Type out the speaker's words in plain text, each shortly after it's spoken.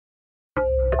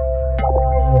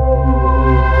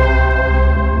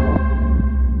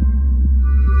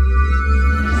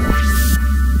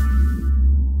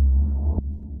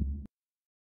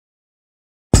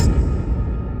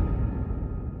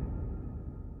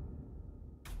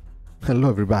Hello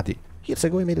everybody! Years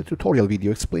ago I made a tutorial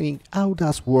video explaining how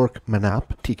does work MvM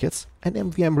tickets and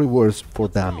MvM rewards for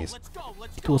dummies.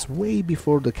 It was way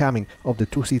before the coming of the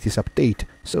Two Cities update,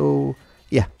 so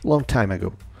yeah, long time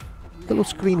ago. The load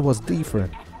screen was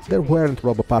different, there weren't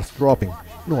Robo parts dropping,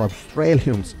 no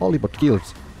Australians, only bot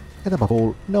kills, and above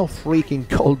all, no freaking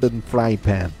golden frying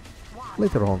pan.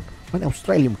 Later on, when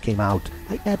Australium came out,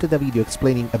 I added a video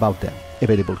explaining about them,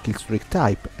 available killstreak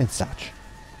type and such.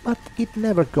 But it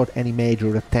never got any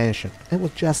major attention and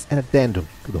was just an addendum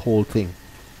to the whole thing.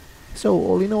 So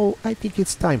all in all, I think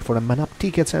it's time for a MvM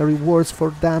tickets and rewards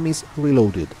for dummies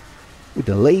reloaded, with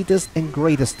the latest and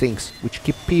greatest things which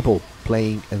keep people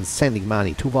playing and sending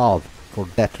money to Valve for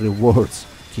that rewards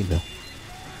kingdom.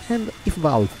 And if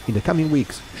Valve in the coming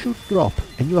weeks should drop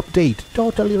a new update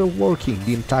totally reworking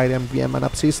the entire MvM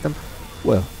Mann-up system,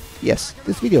 well, yes,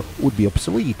 this video would be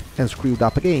obsolete and screwed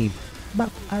up again, but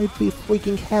I'd be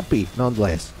freaking happy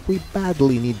nonetheless. We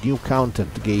badly need new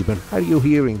content, Gaben. Are you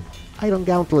hearing? Iron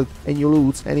Gauntlet and you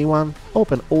lose, anyone?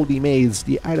 Open all the emails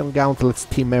the Iron Gauntlet's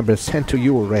team members sent to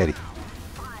you already.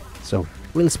 So,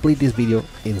 we'll split this video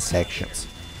in sections.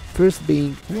 First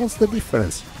being, what's the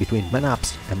difference between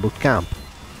MvM and Bootcamp?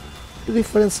 The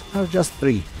difference are just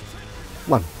three.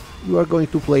 1. You are going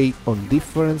to play on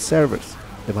different servers.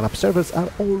 The MvM servers are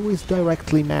always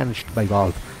directly managed by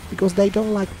Valve, because they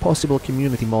don't like possible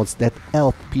community mods that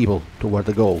help people toward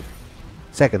the goal.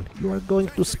 Second, you are going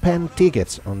to spend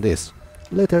tickets on this.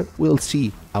 Later we'll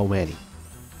see how many.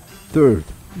 Third,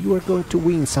 you are going to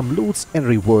win some loots and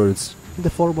rewards in the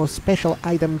form of special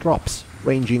item drops,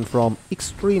 ranging from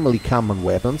extremely common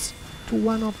weapons to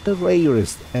one of the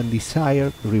rarest and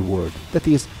desired reward, that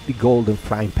is the golden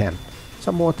frying pan,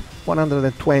 somewhat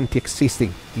 120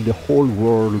 existing in the whole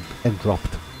world and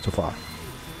dropped so far.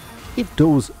 If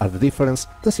those are the difference,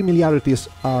 the similarities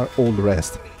are all the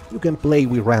rest. You can play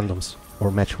with randoms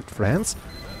or match with friends,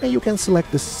 and you can select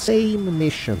the same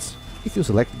missions. If you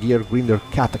select Gear Grinder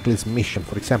Cataclysm mission,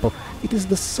 for example, it is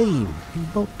the same in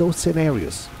both those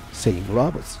scenarios. Same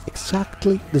robots,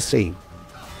 exactly the same.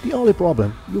 The only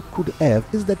problem you could have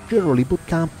is that generally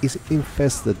Bootcamp is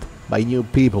infested by new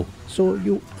people, so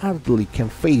you hardly can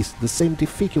face the same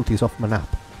difficulties of MvM.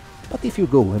 But if you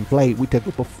go and play with a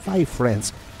group of 5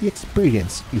 friends, the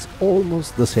experience is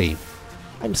almost the same.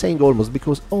 I'm saying almost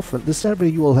because often the server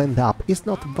you will end up is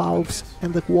not Valve's,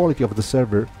 and the quality of the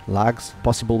server, lags,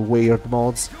 possible weird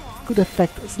mods, could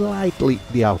affect slightly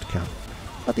the outcome.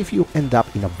 But if you end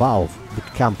up in a Valve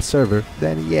Bootcamp server,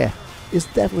 then yeah, it's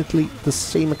definitely the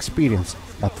same experience,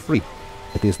 but free.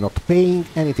 It is not paying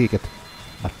any ticket,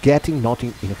 but getting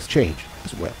nothing in exchange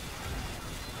as well.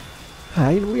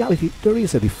 In reality, there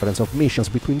is a difference of missions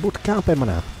between Bootcamp and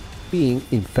MvM. Being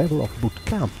in favor of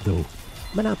Bootcamp though,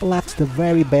 MvM lacks the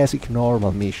very basic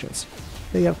normal missions.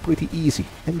 They are pretty easy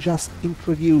and just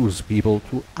introduce people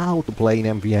to how to play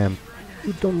in MvM.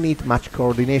 You don't need much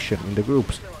coordination in the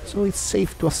groups, so it's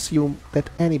safe to assume that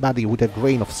anybody with a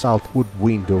grain of salt would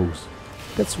win those.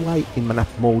 That's why in MvM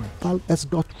mode Valve has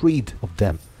got rid of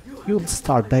them. You'll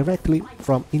start directly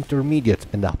from intermediate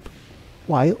and up,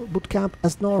 while Bootcamp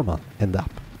has normal and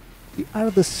up. The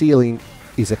hardest ceiling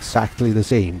is exactly the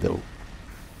same though.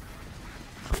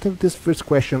 After this first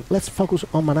question, let's focus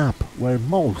on MvM, where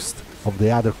most of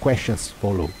the other questions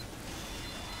follow.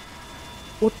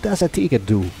 What does a ticket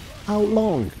do? How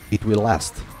long it will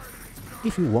last?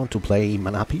 If you want to play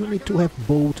MvM, you need to have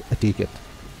bought a ticket.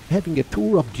 Having a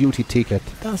tour of duty ticket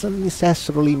doesn't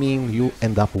necessarily mean you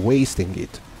end up wasting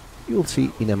it. You'll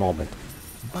see in a moment.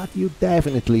 But you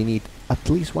definitely need at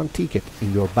least one ticket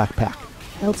in your backpack,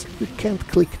 else you can't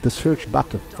click the search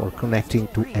button for connecting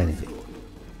to anything.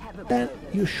 Then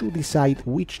you should decide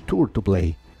which tour to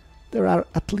play. There are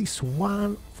at least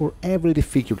one for every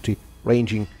difficulty,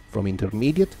 ranging from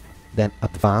intermediate, then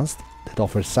advanced, that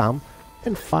offers some,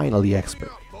 and finally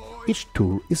expert. Each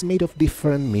tour is made of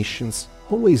different missions,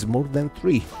 always more than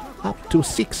 3, up to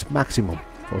 6 maximum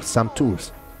for some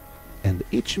tours. And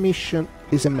each mission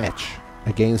is a match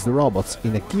against the robots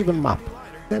in a given map.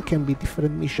 There can be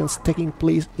different missions taking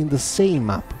place in the same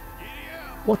map.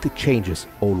 What it changes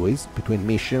always between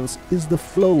missions is the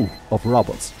flow of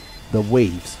robots, the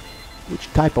waves,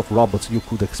 which type of robots you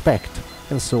could expect,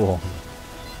 and so on.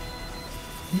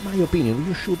 In my opinion,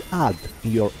 you should add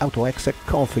in your AutoExec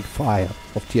config file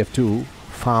of TF2,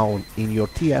 found in your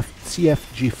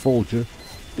CFG folder,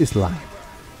 this line.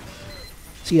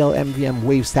 CL MvM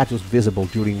wave status visible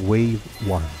during wave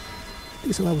 1.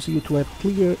 This allows you to have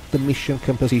clear the mission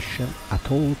composition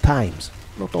at all times,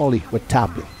 not only when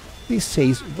tabbing. This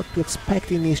says what to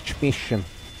expect in each mission.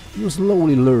 You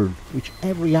slowly learn which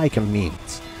every icon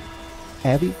means.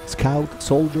 heavy, scout,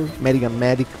 soldier, medic and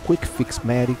medic, quick fix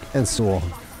medic, and so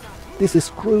on. This is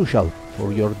crucial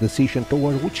for your decision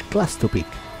toward which class to pick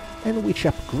and which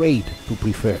upgrade to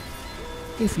prefer.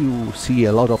 If you see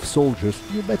a lot of soldiers,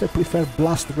 you better prefer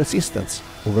blast resistance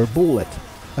over bullet.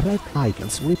 Red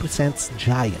icons represents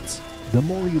giants. The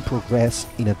more you progress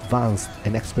in advanced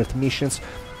and expert missions,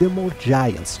 the more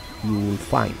giants you will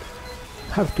find.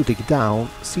 Hard to take down,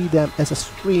 see them as a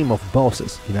stream of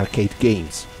bosses in arcade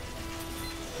games.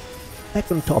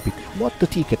 Back on topic, what the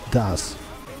ticket does.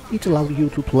 It allows you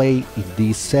to play in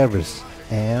these servers,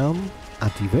 and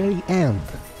at the very end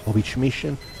of each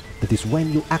mission, that is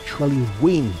when you actually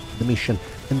win the mission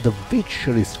and the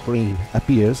victory screen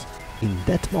appears, in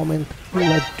that moment you will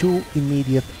have two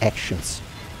immediate actions.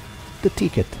 The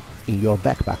ticket in your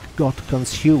backpack got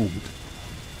consumed,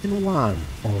 and one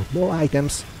or more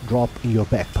items drop in your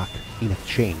backpack in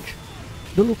exchange.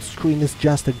 The loot screen is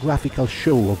just a graphical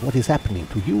show of what is happening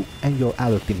to you and your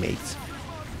other teammates.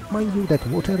 Mind you that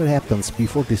whatever happens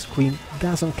before this screen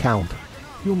doesn't count.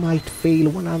 You might fail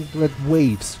 100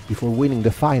 waves before winning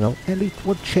the final and it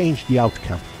would change the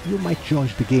outcome. You might join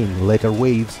the game in later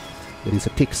waves, there is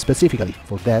a tick specifically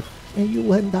for that, and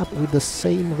you'll end up with the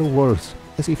same rewards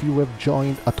as if you have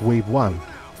joined at wave 1.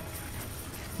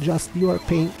 Just you are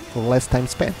paying for less time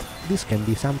spent. This can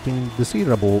be something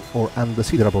desirable or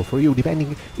undesirable for you,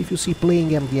 depending if you see playing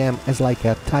MvM as like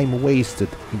a time wasted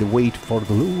in the wait for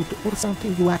the loot or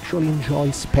something you actually enjoy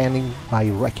spending by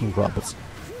wrecking robots.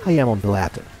 I am on the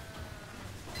latter.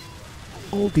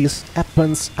 All this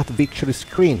happens at victory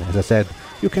screen, as I said.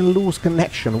 You can lose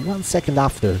connection 1 second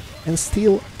after and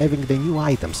still having the new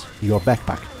items in your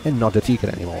backpack and not the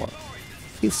ticket anymore.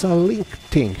 It's a link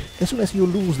thing. As soon as you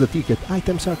lose the ticket,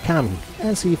 items are coming,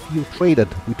 as if you traded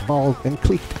with Valve and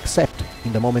clicked accept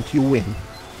in the moment you win.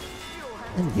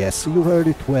 And yes, you heard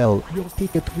it well, your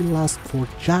ticket will last for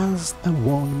just a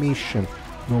one mission,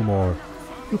 no more.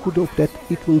 You could hope that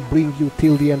it will bring you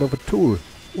till the end of a tour,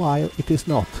 while it is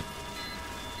not.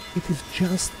 It is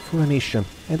just for a mission,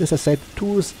 and as I said,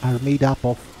 tours are made up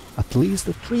of at least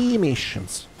 3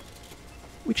 missions.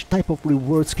 Which type of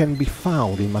rewards can be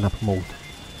found in Man-up mode?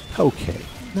 Okay,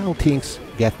 now things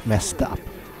get messed up.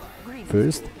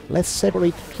 First, let's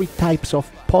separate 3 types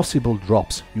of possible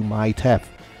drops you might have.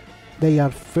 They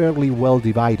are fairly well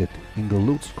divided in the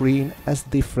loot screen as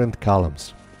different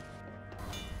columns.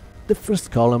 The first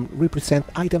column represents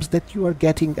items that you are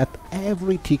getting at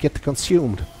every ticket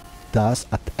consumed, thus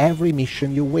at every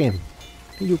mission you win.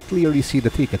 And you clearly see the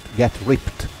ticket get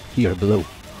ripped here below.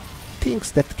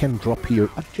 Things that can drop here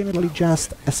are generally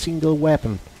just a single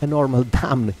weapon, a normal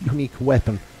damn unique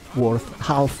weapon worth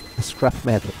half a scrap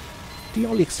metal. The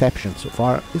only exception so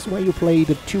far is when you play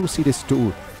the 2 Cities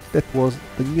tour, that was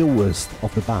the newest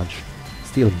of the bunch,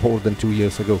 still more than 2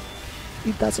 years ago.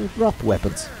 It doesn't drop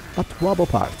weapons, but Robo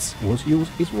parts whose use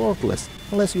is worthless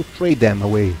unless you trade them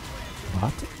away.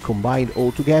 But, combined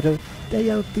all together,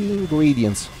 they are the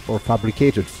ingredients for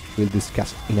Fabricators we'll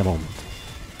discuss in a moment.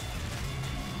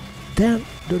 Then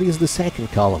there is the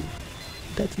second column,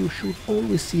 that you should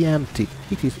always see empty.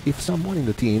 It is if someone in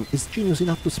the team is genius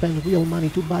enough to spend real money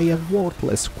to buy a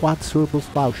worthless quad surplus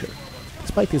voucher.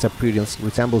 Despite its appearance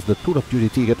resembles the Tour of Duty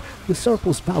ticket, the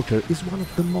surplus voucher is one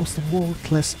of the most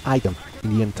worthless items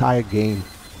in the entire game.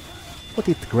 What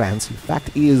it grants, in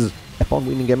fact, is, upon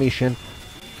winning a mission,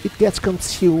 it gets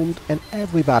consumed and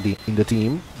everybody in the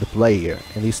team, the player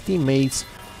and his teammates,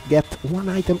 get 1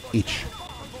 item each.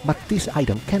 But this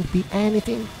item can't be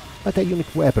anything but a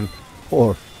unique weapon,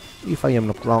 or, if I am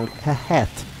not wrong, a hat.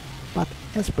 But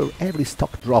as per every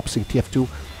stock drops in TF2,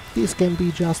 this can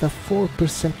be just a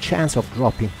 4% chance of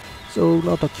dropping, so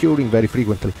not occurring very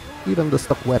frequently. Even the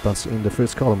stock weapons in the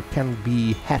first column can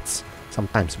be hats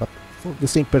sometimes, but for the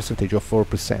same percentage of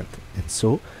 4%. And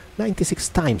so, 96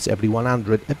 times every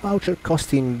 100, a voucher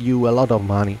costing you a lot of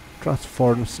money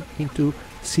transforms into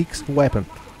 6 weapons.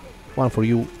 1 for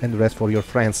you and the rest for your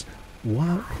friends.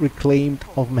 1 reclaimed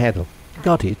of metal.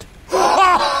 Got it?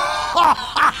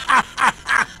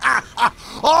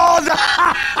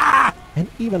 And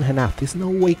even a nut is no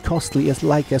way costly as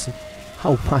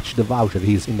how much the voucher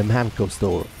is in the Manco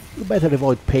store. You better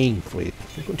avoid paying for it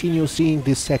and continue seeing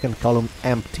this second column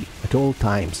empty at all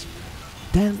times.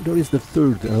 Then there is the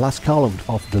third and last column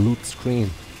of the loot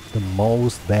screen, the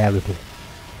most variable,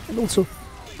 and also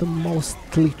the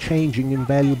mostly changing in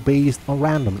value based on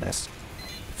randomness.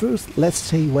 First, let's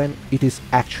say when it is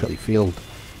actually filled.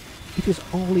 It is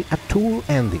only a tour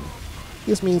ending.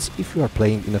 This means if you are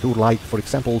playing in a tour like, for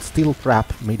example, Steel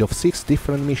Trap made of 6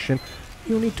 different missions,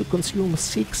 you need to consume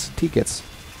 6 tickets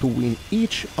to win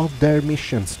each of their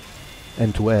missions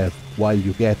and to have while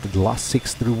you get the last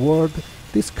 6th reward,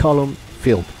 this column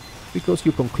filled, because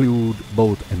you conclude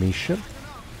both a mission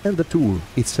and the tour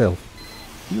itself.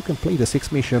 You can play the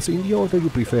 6 missions in the order you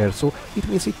prefer, so it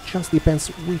means it just depends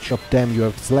which of them you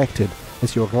have selected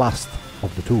as your last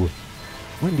of the tour.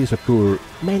 When this occurs,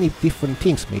 many different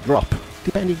things may drop,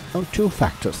 depending on 2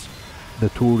 factors: the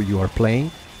tour you are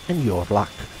playing and your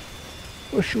luck.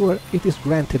 For sure, it is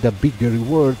granted a bigger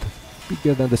reward,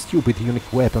 bigger than the stupid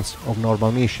unique weapons of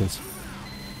normal missions.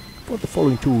 For the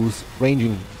following tours,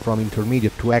 ranging from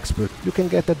intermediate to expert, you can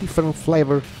get a different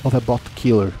flavor of a bot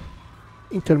killer.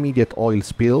 Intermediate oil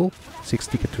spill, 6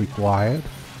 tickets required.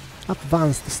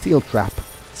 Advanced steel trap,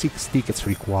 6 tickets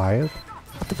required.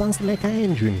 Advanced mecha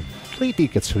engine, 3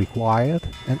 tickets required.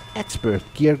 And expert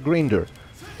gear grinder,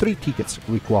 3 tickets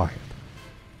required.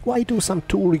 Why do some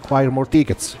tools require more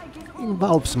tickets? In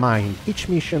Valve's mind, each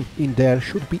mission in there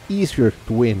should be easier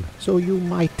to win, so you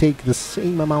might take the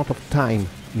same amount of time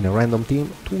in a random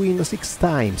team to win 6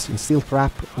 times in Steel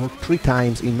Trap or 3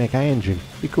 times in Mecha Engine,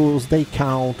 because they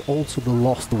count also the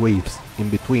lost waves in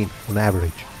between on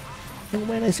average. And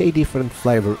when I say different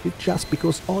flavor, it's just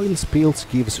because Oil Spills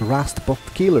gives Rust Bot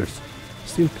Killers,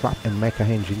 Steel Trap and Mecha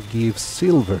Engine gives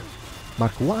Silver,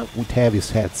 Mark I with Heavy's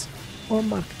heads, or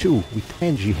Mark II with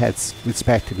NG heads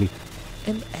respectively,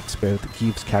 and Expert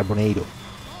gives Carbonado.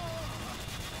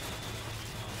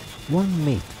 One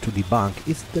myth to debunk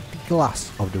is that the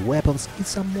class of the weapons is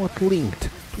somewhat linked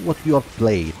to what you have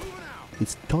played.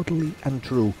 It's totally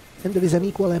untrue, and there is an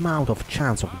equal amount of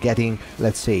chance of getting,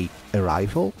 let's say, a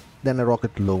rifle than a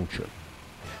rocket launcher.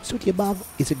 So the above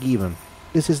is a given.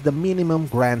 This is the minimum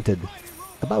granted.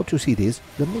 About to see this,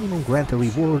 the minimum granted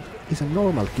reward is a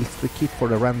normal Killstreak Kit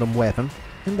for a random weapon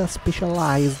and a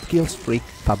specialized Killstreak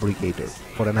Fabricator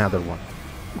for another one.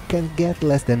 You can get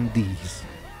less than these.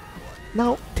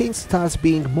 Now things starts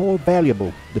being more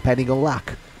valuable depending on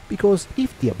luck, because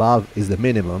if the above is the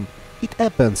minimum, it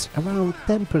happens around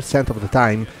 10% of the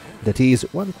time, that is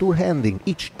one tour ending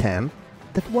each 10,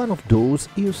 that one of those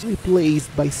is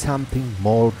replaced by something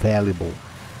more valuable.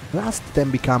 Rust then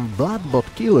become bloodbot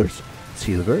killers,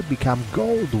 silver become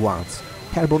gold ones,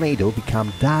 carbonado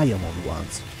become diamond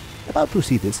ones. About to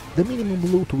see this, the minimum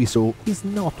loot we saw is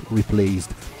not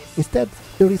replaced. Instead,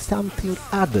 there is something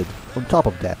added on top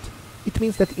of that. It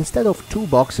means that instead of 2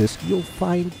 boxes, you'll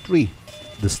find 3.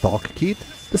 The stock kit,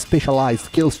 the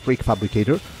specialized Killstreak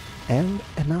Fabricator, and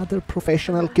another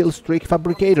professional Killstreak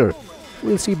Fabricator.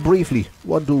 We'll see briefly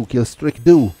what do Killstreak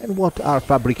do and what are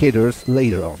fabricators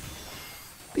later on.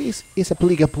 This is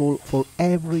applicable for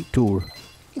every tour.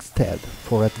 Instead,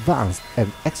 for advanced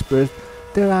and expert,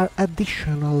 there are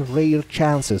additional rare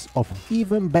chances of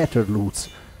even better loots.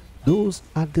 Those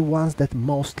are the ones that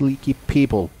mostly keep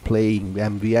people playing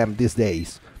MvM these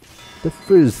days. The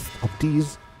first of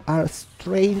these are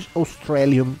strange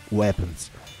Australian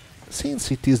weapons.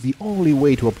 Since it is the only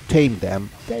way to obtain them,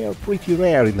 they are pretty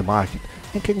rare in the market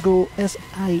and can go as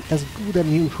high as good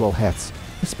and usual heads,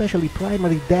 especially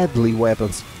primary deadly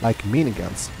weapons like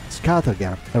miniguns,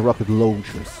 scattergun and rocket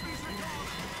launchers.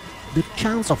 The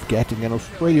chance of getting an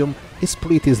Australian is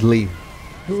pretty slim.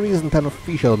 There isn't an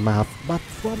official math, but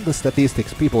from the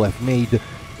statistics people have made,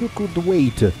 you could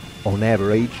wait, on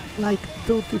average, like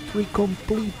 33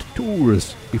 complete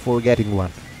tours before getting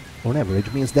one. On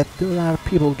average means that there are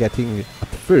people getting at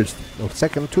first or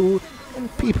second tour,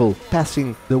 and people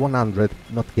passing the 100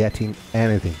 not getting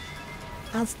anything.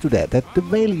 Adds to that the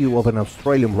value of an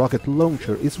Australian rocket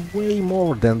launcher is way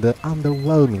more than the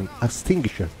underwhelming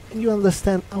extinguisher, and you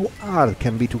understand how hard it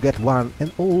can be to get one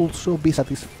and also be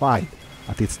satisfied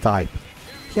at its type.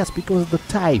 Yes, because the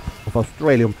type of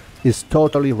Australian is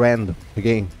totally random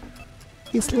again.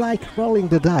 It's like rolling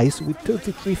the dice with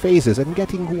 33 faces and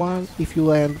getting one if you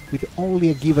land with only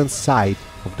a given side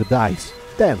of the dice.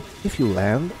 Then, if you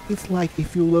land, it's like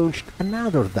if you launched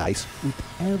another dice with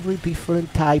every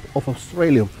different type of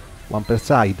Australian, one per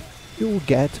side. You'll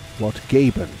get what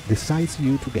Gaben decides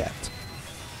you to get.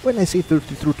 When I say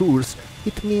 32 tours,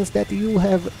 it means that you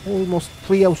have almost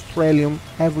 3 Australian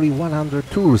every 100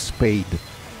 tours paid.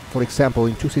 For example,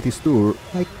 in 2 cities tour,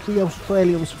 like 3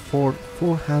 Australians for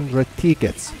 400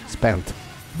 tickets spent.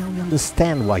 Now you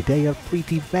understand why they are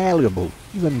pretty valuable,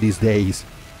 even these days.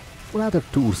 For other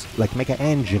tours, like Mecha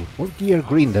Engine or Gear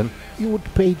Grinden, you would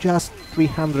pay just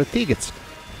 300 tickets,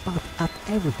 but at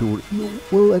every tour you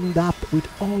will end up with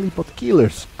only bot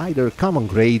killers, either common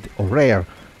grade or rare,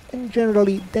 and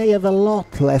generally they have a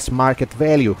lot less market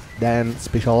value than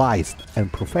specialized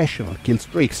and professional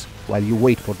Killstreaks while you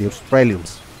wait for the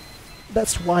Australians.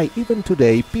 That's why even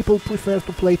today people prefer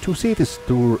to play 2 cities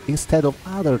tour instead of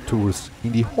other tours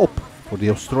in the hope for the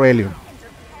Australian.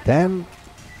 Then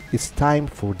it's time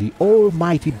for the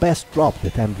almighty best drop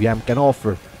that MvM can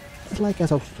offer. As like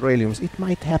as Australians, it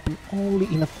might happen only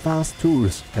in advanced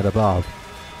tours and above.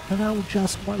 Around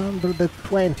just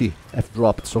 120 have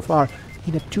dropped so far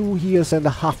in a 2.5 year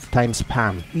time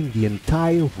span in the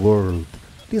entire world.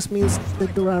 This means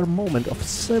that there are moments of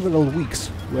several weeks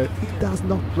where it does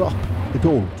not drop at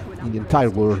all in the entire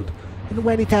world, and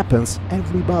when it happens,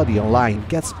 everybody online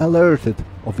gets alerted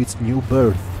of its new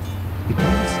birth. It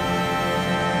is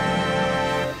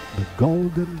the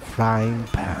golden frying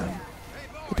pan.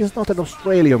 It is not an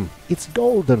Australian, it's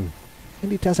golden,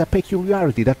 and it has a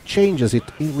peculiarity that changes it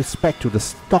in respect to the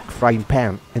stock frying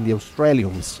pan and the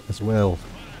Australians as well.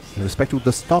 In respect to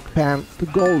the stock pan, the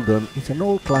golden is an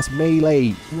all-class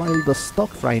melee, while the stock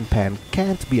frying pan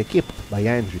can't be equipped by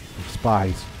engine or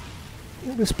spies.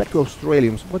 In respect to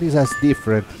Australians, what is as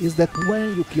different is that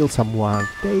when you kill someone,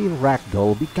 their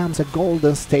ragdoll becomes a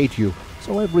golden statue,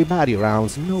 so everybody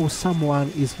around knows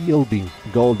someone is yielding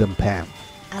golden pan.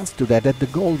 Adds to that the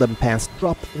golden pans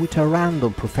drop with a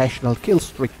random professional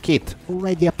Killstreak Kit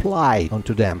already applied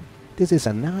onto them. This is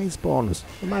a nice bonus.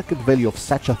 The market value of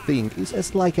such a thing is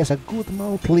as like as a good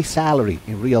monthly salary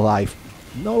in real life,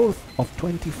 north of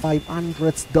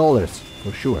 $2,500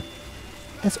 for sure.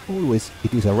 As always,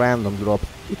 it is a random drop.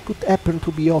 It could happen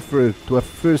to be offered to a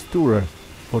first tourer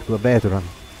or to a veteran.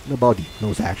 Nobody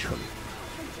knows actually.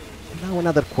 Now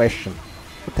another question.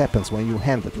 What happens when you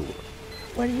hand a tour?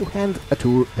 When you hand a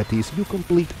tour, that is, you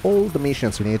complete all the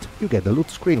missions in it, you get the loot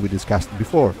screen we discussed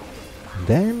before.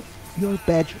 Then your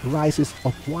badge rises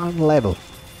of 1 level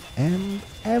and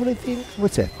everything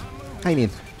reset. I mean,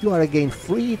 you are again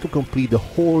free to complete the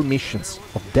whole missions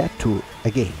of that tour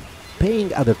again,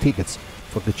 paying other tickets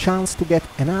for the chance to get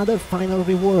another final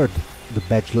reward. The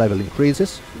badge level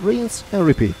increases, rinse and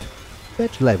repeat.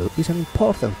 Badge level is an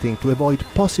important thing to avoid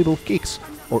possible kicks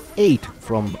or hate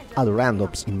from other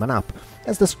randoms in MvM,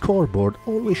 as the scoreboard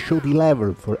always shows the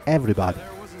level for everybody.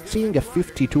 Seeing a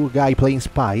 52 guy playing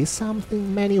spy is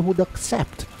something many would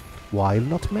accept, while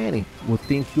not many would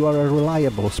think you are a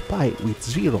reliable spy with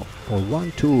 0 or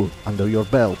 1 tour under your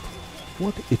belt.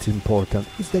 What is important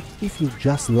is that if you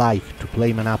just like to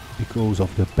play MvM because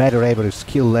of the better average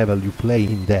skill level you play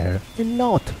in there, and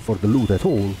not for the loot at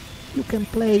all, you can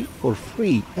play for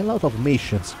free a lot of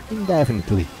missions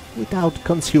indefinitely without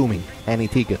consuming any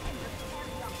ticket.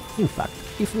 In fact,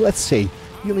 if let's say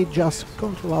you need just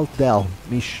Ctrl-Alt-Del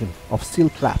mission of Steel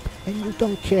Trap and you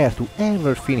don't care to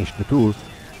ever finish the tour,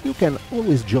 you can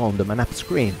always join the MvM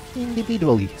screen,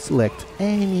 individually select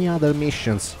any other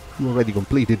missions you already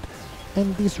completed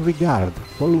and disregard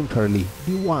voluntarily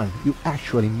the one you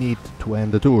actually need to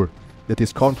end the tour, that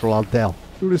is Ctrl-Alt-Del.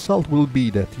 The result will be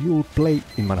that you'll play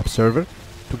in MvM server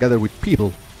together with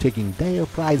people taking their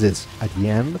prizes at the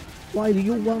end, while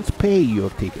you won't pay your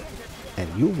ticket and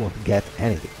you won't get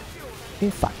anything.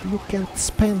 In fact, you can't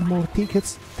spend more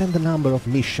tickets than the number of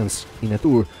missions in a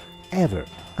tour ever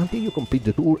until you complete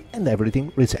the tour and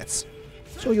everything resets.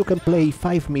 So you can play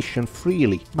 5 missions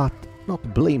freely, but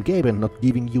not blame Gaben not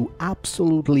giving you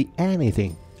absolutely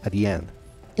anything at the end.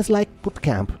 It's like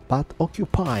Bootcamp, but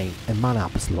occupying a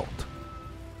MvM slot.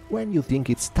 When you think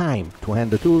it's time to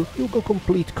end the tour, you go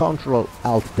complete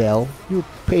Ctrl-Alt-Del, you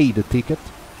pay the ticket,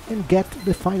 and get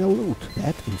the final loot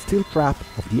that, in Steel Trap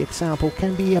of the example,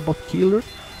 can be about killer,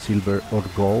 silver or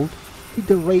gold, with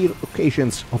the rare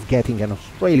occasions of getting an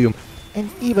Australian and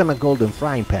even a golden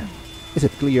frying pan. Is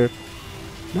it clear?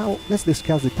 Now let's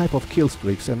discuss the type of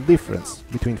killstreaks and difference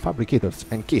between Fabricators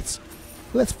and kits.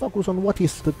 Let's focus on what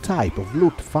is the type of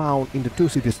loot found in the Two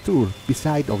Cities tour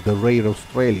beside of the rare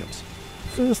Australians.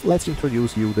 First, let's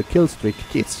introduce you the Killstreak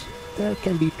Kits. There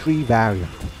can be 3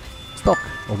 variants: stock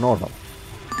or normal,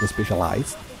 the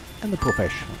specialized and the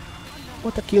professional.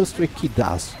 What a Killstreak Kit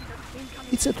does?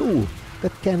 It's a tool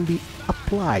that can be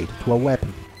applied to a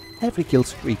weapon. Every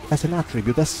killstreak has an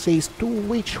attribute that says to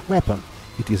which weapon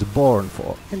it is born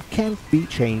for and can't be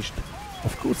changed.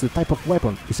 Of course, the type of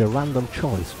weapon is a random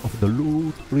choice of the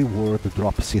loot reward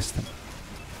drop system.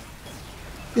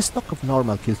 The stock of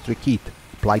normal Killstreak Kit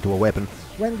applied to a weapon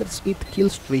renders it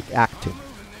killstreak active.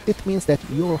 It means that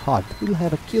your HUD will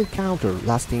have a kill counter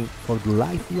lasting for the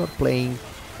life you are playing.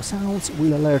 Sounds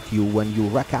will alert you when you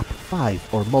rack up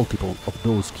 5 or multiple of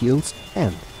those kills,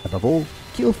 and, above all,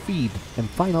 kill feed and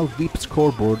final VIP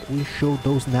scoreboard will show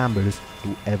those numbers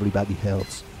to everybody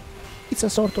else. It's a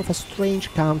sort of a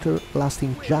strange counter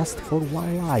lasting just for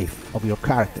 1 life of your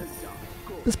character.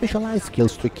 The specialized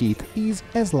Killstreak Kit is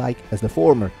as like as the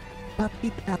former, but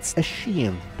it adds a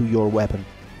sheen to your weapon.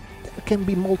 There can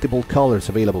be multiple colors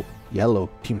available: yellow,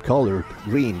 team colored,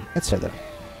 green, etc.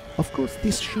 Of course,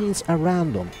 these chains are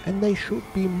random, and they should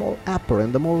be more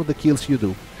apparent the more the kills you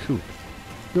do shoot.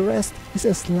 The rest is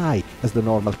as like as the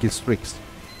normal killstreaks.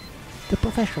 The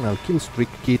professional Killstreak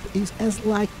Kit is as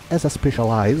light as a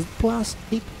specialized, plus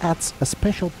it adds a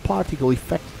special particle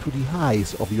effect to the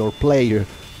eyes of your player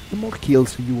the more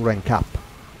kills you rank up.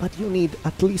 But you need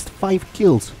at least 5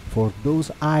 kills for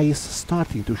those eyes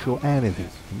starting to show anything,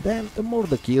 and then the more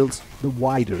the kills, the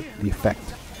wider the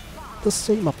effect. The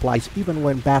same applies even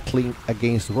when battling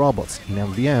against robots in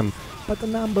MvM, but the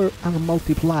number are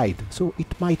multiplied, so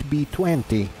it might be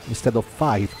 20 instead of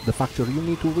 5, the factor you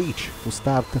need to reach to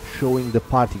start showing the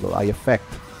particle eye effect.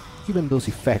 Even those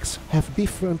effects have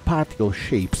different particle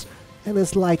shapes, and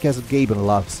as like as Gaben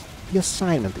loves, the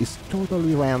assignment is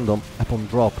totally random upon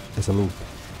drop as a loot.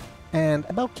 And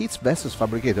about kits versus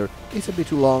Fabricator, it's a bit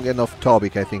too long and off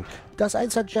topic, I think, thus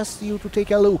I'd suggest you to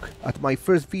take a look at my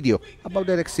first video about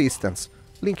their existence,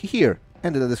 link here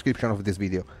and in the description of this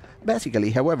video. Basically,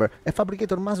 however, a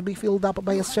Fabricator must be filled up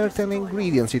by a certain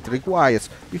ingredients it requires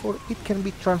before it can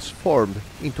be transformed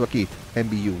into a kit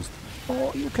and be used.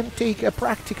 Or you can take a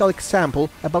practical example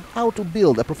about how to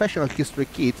build a professional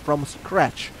Killstreak kit from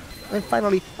scratch, and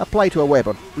finally apply to a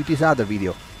weapon with this other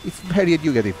video. It's very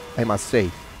educative, I must say.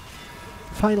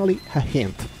 Finally, a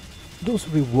hint. Those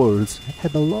rewards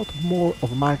had a lot more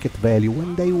of market value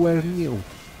when they were new.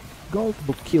 Gold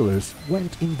boot killers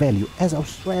went in value as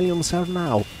Australians are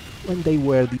now, when they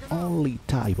were the only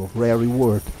type of rare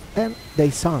reward, and they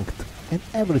sunk, and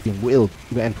everything will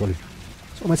eventually.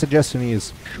 So my suggestion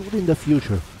is, should in the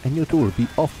future a new tool be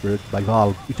offered by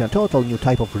Valve with a total new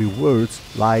type of rewards,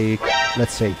 like,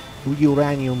 let's say,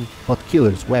 uranium bot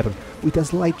killer's weapon with a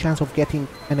slight chance of getting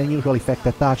an unusual effect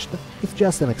attached, it's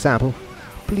just an example,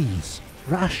 please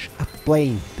rush at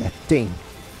playing that thing.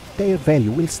 Their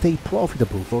value will stay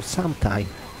profitable for some time,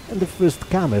 and the first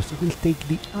comers will take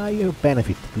the higher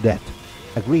benefit to that.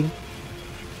 Agree?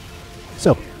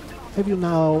 So, have you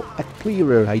now a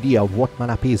clearer idea of what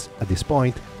MvM is at this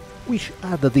point? Which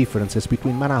are the differences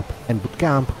between MvM and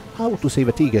Bootcamp? How to save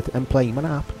a ticket and play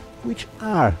MvM? Which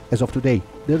are, as of today,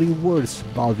 the rewards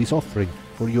Valve is offering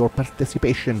for your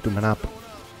participation to MvM?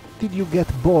 Did you get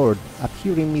bored at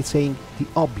hearing me saying the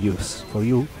obvious for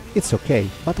you? It's okay,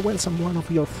 but when someone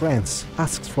of your friends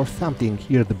asks for something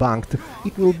here debunked,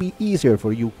 it will be easier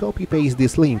for you copy-paste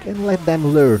this link and let them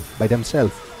learn by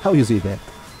themselves. How you see that?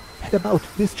 And about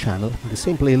this channel, the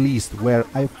same playlist where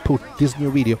I've put this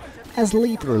new video has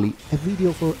literally a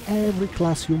video for every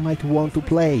class you might want to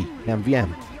play in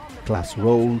MvM. Class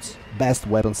roles, best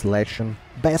weapon selection,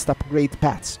 best upgrade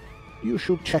paths. You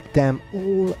should check them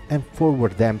all and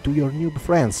forward them to your noob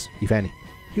friends, if any.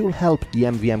 You'll help the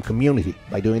MvM community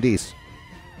by doing this.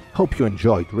 Hope you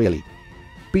enjoyed, really.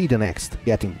 Be the next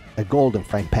getting a golden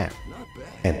frying pan.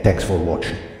 And thanks for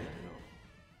watching.